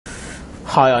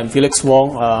Hi, I'm Felix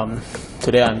Wong.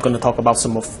 Today I'm going to talk about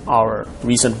some of our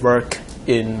recent work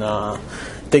in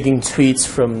taking tweets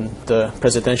from the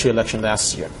presidential election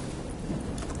last year.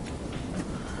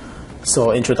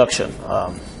 So, introduction.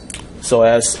 So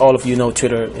as all of you know,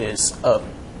 Twitter is a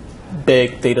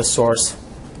big data source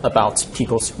about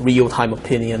people's real-time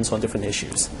opinions on different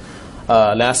issues.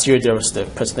 Last year there was the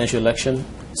presidential election,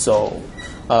 so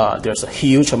there's a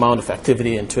huge amount of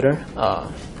activity in Twitter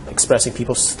expressing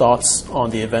people's thoughts on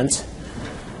the event.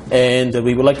 And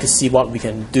we would like to see what we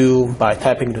can do by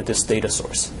tapping into this data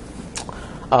source.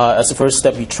 As a first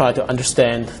step, we try to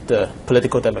understand the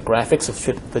political demographics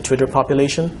of the Twitter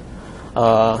population.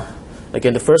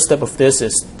 Again, the first step of this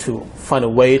is to find a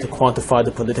way to quantify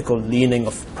the political leaning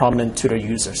of prominent Twitter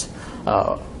users,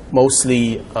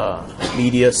 mostly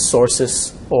media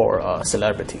sources or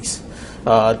celebrities.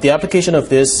 The application of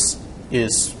this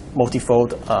is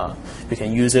multifold. We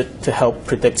can use it to help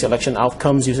predict election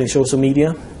outcomes using social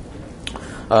media.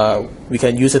 We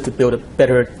can use it to build a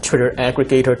better Twitter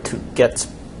aggregator to get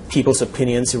people's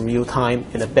opinions in real time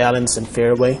in a balanced and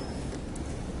fair way.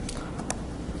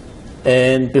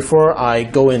 And before I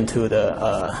go into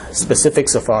the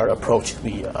specifics of our approach,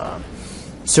 we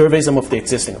survey some of the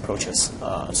existing approaches.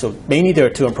 So mainly there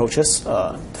are two approaches.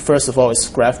 First of all is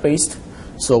graph-based.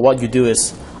 So what you do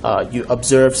is you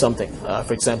observe something.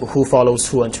 For example, who follows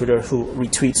who on Twitter, who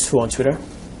retweets who on Twitter.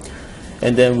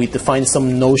 And then we define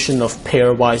some notion of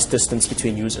pairwise distance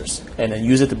between users, and then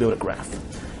use it to build a graph.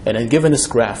 And then given this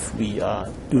graph, we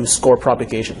do score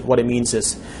propagation. What it means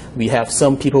is we have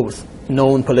some people with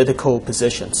known political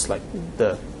positions, like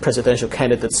the presidential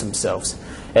candidates themselves,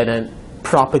 and then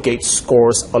propagate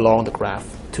scores along the graph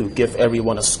to give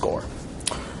everyone a score.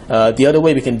 The other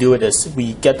way we can do it is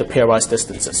we get the pairwise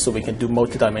distances, so we can do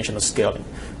multidimensional scaling.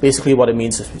 Basically what it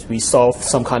means is we solve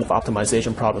some kind of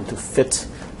optimization problem to fit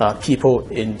people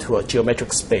into a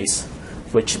geometric space,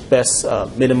 which best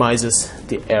minimizes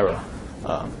the error.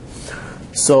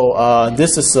 So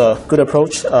this is a good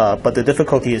approach, but the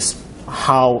difficulty is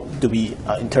how do we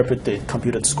interpret the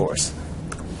computed scores.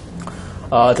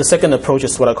 The second approach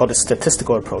is what I call the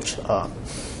statistical approach.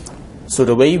 So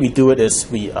the way we do it is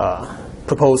we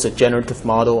propose a generative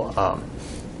model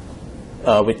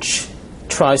which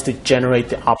tries to generate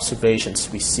the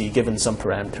observations we see given some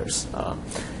parameters.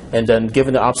 And then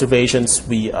given the observations,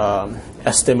 we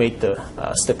estimate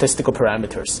the statistical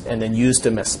parameters and then use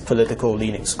them as political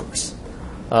leaning scores.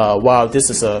 While this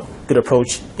is a good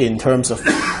approach in terms of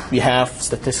we have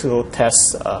statistical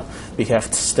tests, we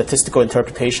have statistical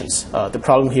interpretations. The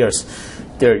problem here is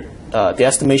the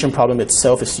estimation problem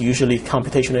itself is usually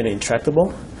computationally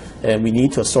intractable, and we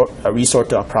need to resort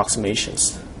to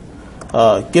approximations.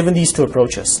 Given these two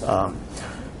approaches,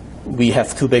 we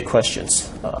have two big questions.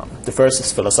 The first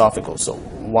is philosophical. So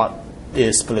what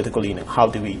is political leaning? How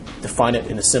do we define it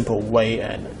in a simple way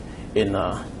and in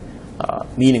a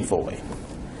meaningful way?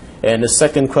 And the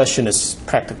second question is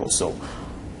practical. So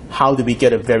how do we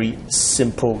get a very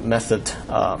simple method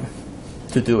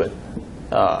to do it?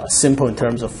 Simple in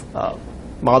terms of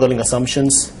modeling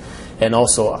assumptions and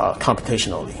also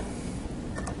computationally.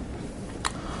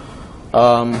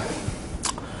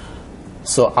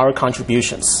 So our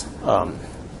contributions.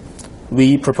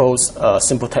 We propose a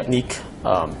simple technique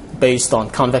based on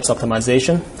convex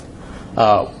optimization.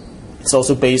 It's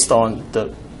also based on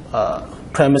the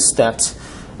premise that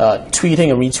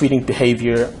tweeting and retweeting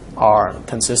behavior are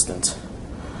consistent.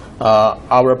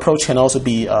 Our approach can also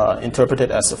be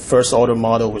interpreted as a first-order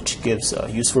model which gives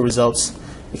useful results.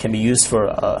 It can be used for,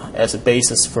 as a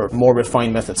basis for more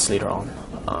refined methods later on.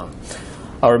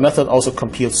 Our method also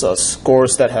computes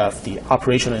scores that have the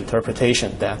operational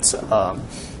interpretation that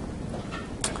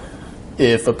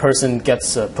if a person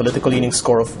gets a political leaning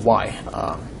score of Y,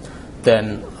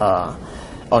 then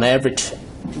on average,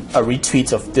 a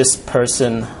retweet of this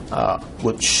person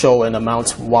would show an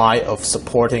amount Y of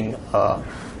supporting a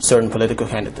certain political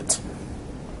candidate.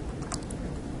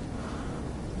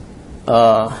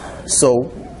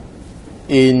 So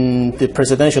in the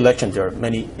presidential election, there are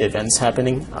many events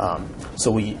happening. So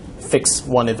we fix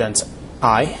one event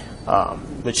I,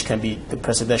 which can be the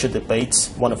presidential debates,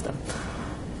 one of them.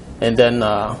 And then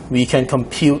we can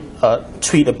compute a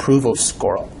tweet approval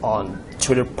score on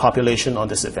Twitter population on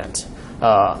this event.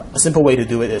 A simple way to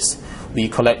do it is we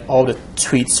collect all the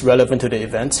tweets relevant to the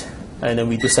event, and then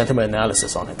we do sentiment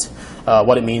analysis on it.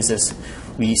 What it means is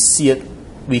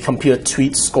we compute a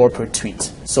tweet score per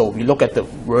tweet. So we look at the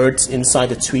words inside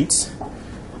the tweets,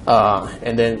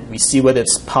 and then we see whether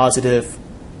it's positive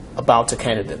about the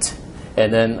candidate.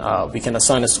 And then we can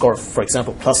assign a score, for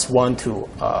example, +1 to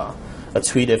a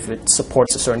tweet if it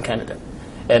supports a certain candidate.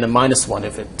 and a -1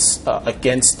 if it's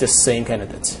against the same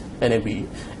candidate. And then we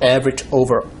average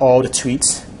over all the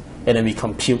tweets, and then we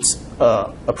compute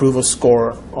approval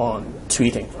score on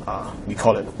tweeting. We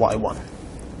call it Y1.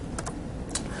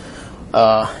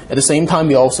 At the same time,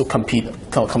 we also compute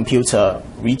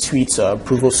retweets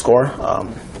approval score.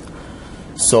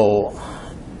 So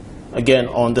again,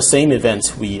 on the same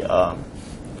event, we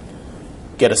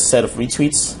get a set of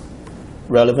retweets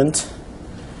relevant,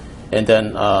 and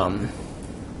then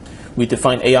we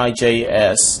define Aij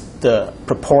as the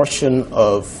proportion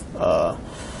of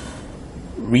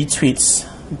retweets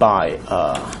by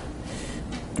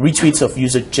retweets of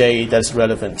user J that's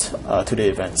relevant to the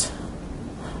event.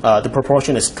 The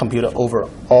proportion is computed over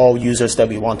all users that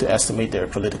we want to estimate their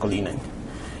political leaning.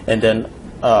 And then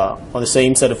on the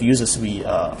same set of users, we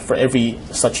for every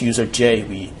such user J,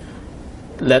 we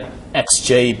let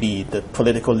Xj be the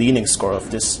political leaning score of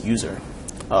this user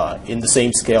in the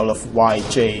same scale of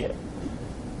Yi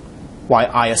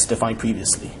as defined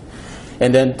previously.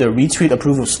 And then the retweet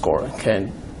approval score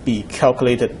can be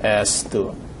calculated as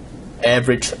the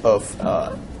average of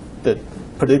the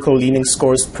political leaning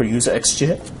scores per user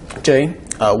Xj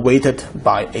weighted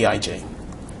by Aij.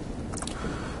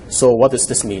 So what does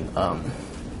this mean?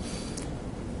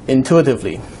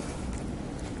 Intuitively,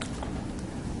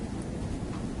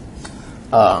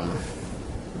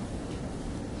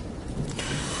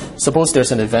 suppose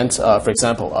there's an event, for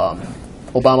example,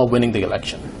 Obama winning the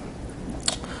election.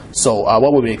 So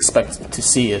what would we expect to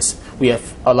see is we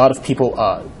have a lot of people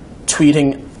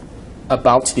tweeting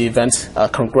about the event,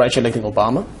 congratulating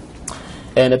Obama.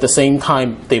 And at the same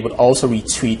time, they would also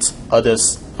retweet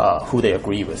others who they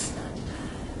agree with.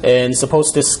 And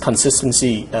suppose this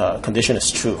consistency condition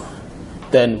is true,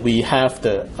 then we have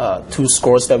the two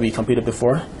scores that we computed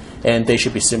before, and they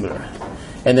should be similar.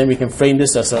 And then we can frame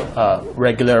this as a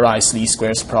regularized least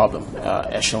squares problem,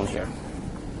 as shown here.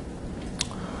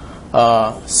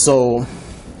 So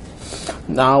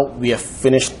now we have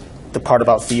finished the part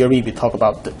about theory. We talk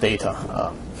about the data.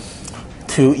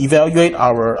 To evaluate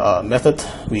our method,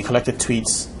 we collected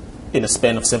tweets in a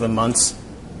span of 7 months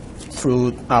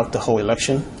throughout the whole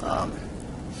election.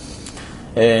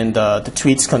 And the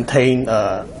tweets contain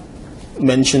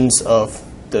mentions of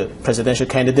the presidential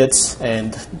candidates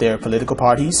and their political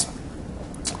parties.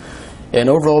 And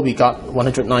overall, we got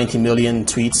 190 million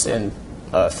tweets and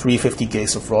 350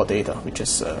 gigs of raw data, which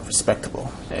is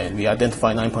respectable. And we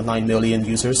identified 9.9 million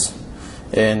users.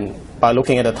 And by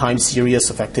looking at a time series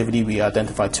of activity, we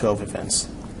identified 12 events.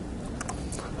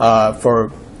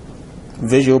 For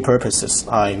visual purposes,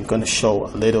 I'm going to show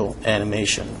a little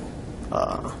animation.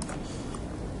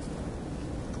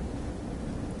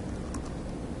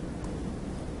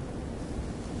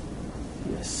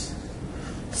 Yes.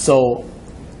 So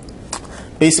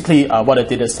basically, what I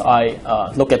did is I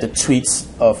looked at the tweets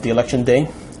of the election day,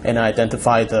 and I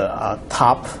identified the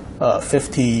top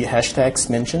 50 hashtags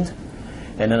mentioned,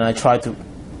 and then I tried to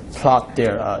plot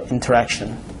their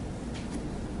interaction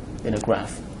in a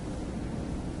graph.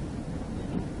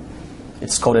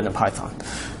 It's coded in Python.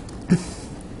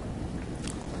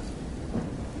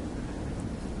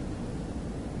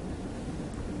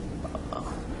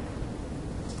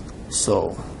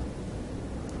 So,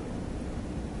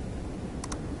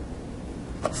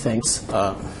 thanks.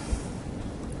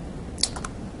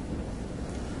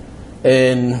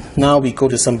 And now we go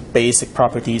to some basic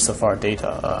properties of our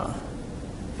data.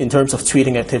 In terms of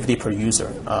tweeting activity per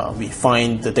user, we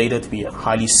find the data to be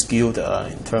highly skewed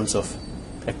in terms of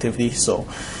activity. So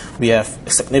we have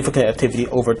significant activity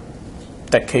over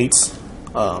decades.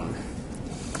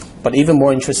 But even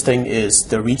more interesting is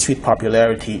the retweet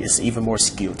popularity is even more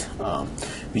skewed.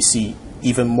 We see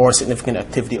even more significant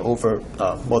activity over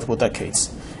multiple decades.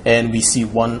 And we see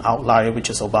one outlier, which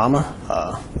is Obama,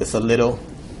 with a little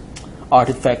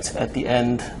artifact at the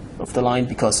end of the line,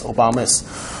 because Obama is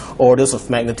orders of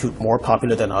magnitude more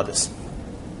popular than others.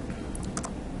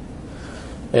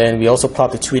 And we also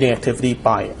plot the tweeting activity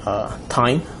by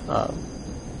time.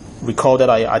 Recall that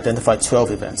I identified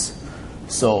 12 events.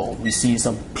 So we see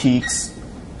some peaks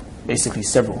basically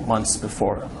several months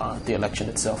before the election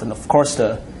itself. And of course,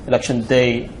 the election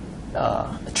day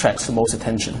attracts the most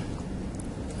attention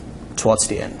towards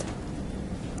the end.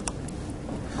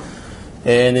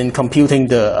 And in computing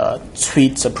the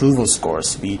tweets approval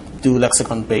scores, we do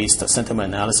lexicon-based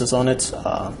sentiment analysis on it.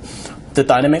 The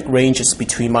dynamic range is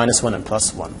between -1 and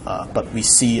 +1, but we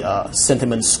see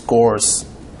sentiment scores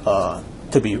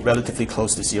to be relatively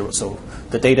close to 0. So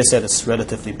the data set is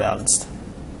relatively balanced.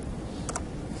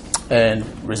 And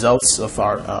results of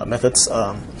our methods.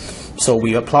 So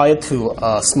we apply it to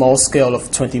a small scale of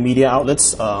 20 media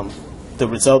outlets. the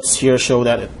results here show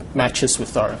that it matches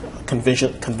with our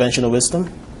conventional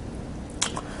wisdom.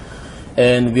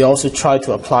 And we also try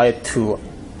to apply it to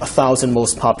 1,000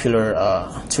 most popular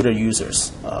Twitter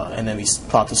users, and then we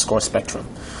plot the score spectrum.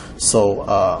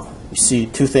 So we see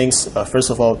two things. First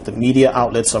of all, the media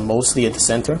outlets are mostly at the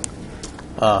center,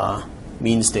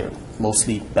 means they're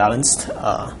mostly balanced.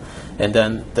 And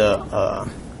then the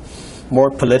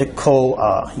more political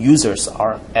users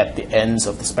are at the ends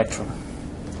of the spectrum.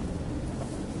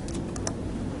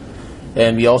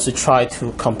 And we also try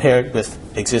to compare it with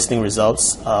existing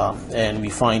results, and we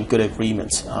find good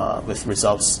agreement with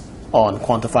results on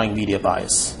quantifying media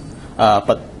bias.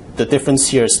 But the difference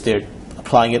here is they're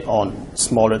applying it on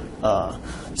smaller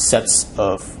sets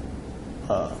of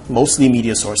mostly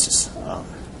media sources.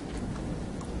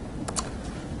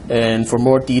 And for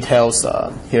more details,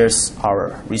 here's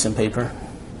our recent paper.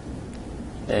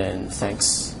 And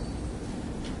thanks.